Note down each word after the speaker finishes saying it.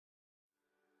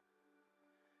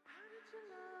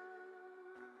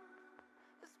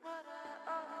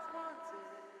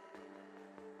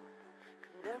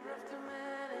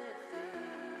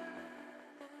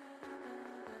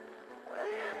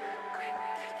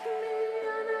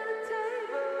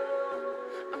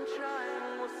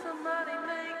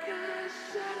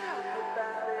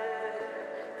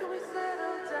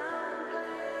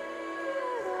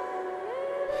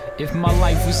If my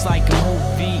life was like a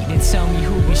movie, then tell me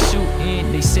who be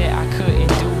shooting. They said I couldn't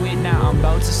do it, now I'm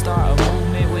about to start a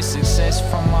movement with success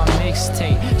from my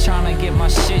mixtape. Tryna get my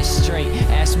shit straight.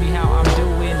 Ask me how I'm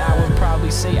doing, I would probably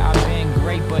say I've been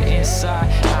great, but inside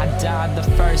I died the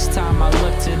first time I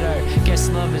looked at her. Guess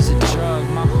love is a drug,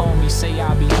 my homies say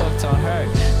I'll be hooked on her.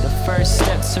 The first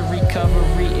step to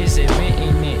recovery is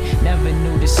admitting it. Never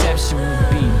knew deception would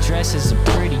be dressed as a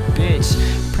pretty bitch.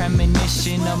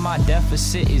 Premonition of my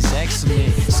deficit is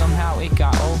excellent. Somehow it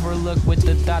got overlooked with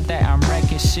the thought that I'm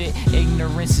wrecking shit.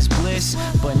 Ignorance is bliss,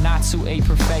 but not to a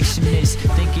perfectionist.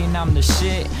 Thinking I'm the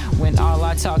shit when all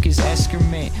I talk is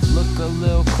excrement. Look a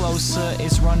little closer,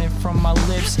 it's running from my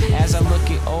lips as I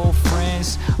look at old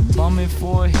friends bumming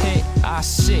for a hit. I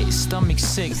sit, stomach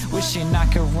sick, wishing I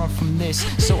could run from this.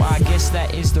 So I guess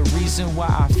that is the reason why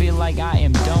I feel like I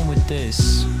am done with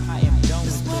this. I am done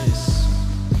with this.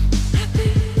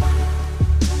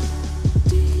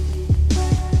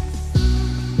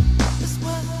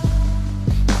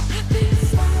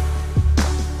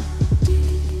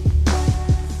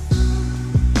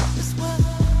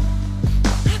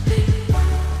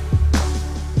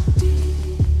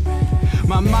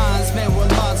 My mind's filled with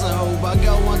lots of hope. I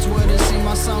go on Twitter, see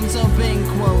my songs up in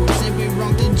quotes. If we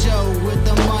wrong to Joe with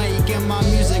the mic and my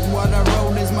music, what I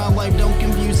wrote is my life, don't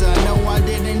confuse it. I know I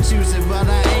didn't choose it, but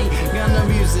I ain't gonna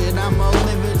abuse it. I'ma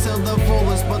live it till the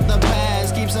fullest, but the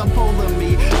past keeps on pulling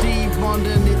me deep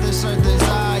underneath the surface.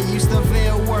 I used to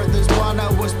feel worthless, but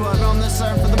I was put on the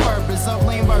surf for the purpose of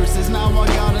lean verses. Now I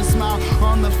got a smile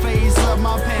on the face of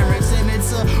my parents, and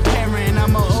it's apparent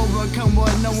I'ma overcome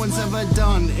what no one's ever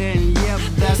done. And yep,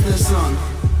 that's the sun.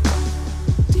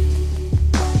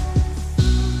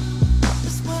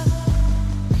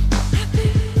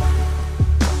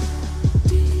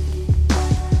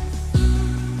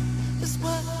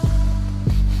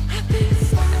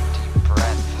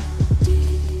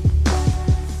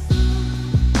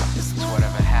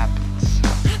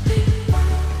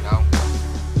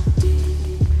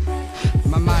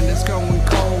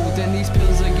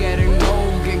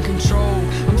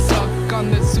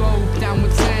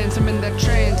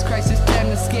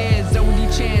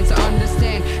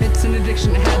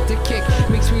 I had to kick,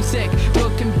 makes me sick.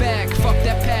 Looking back, fuck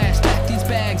that past. Pack these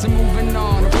bags, I'm moving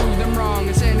on. I prove them wrong,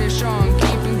 and standing strong,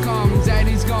 keeping calm.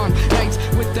 Anxiety's gone. Nights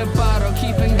with the bottle,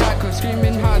 keeping Geico,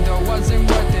 screaming hard though wasn't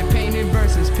worth it. Painted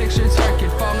verses, pictures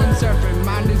circuit, falling surfing.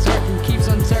 Mind is working, keeps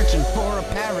on searching for a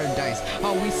paradise.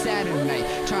 Always sad at night,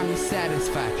 trying to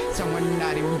satisfy someone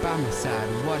not even by my side.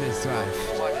 What is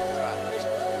life?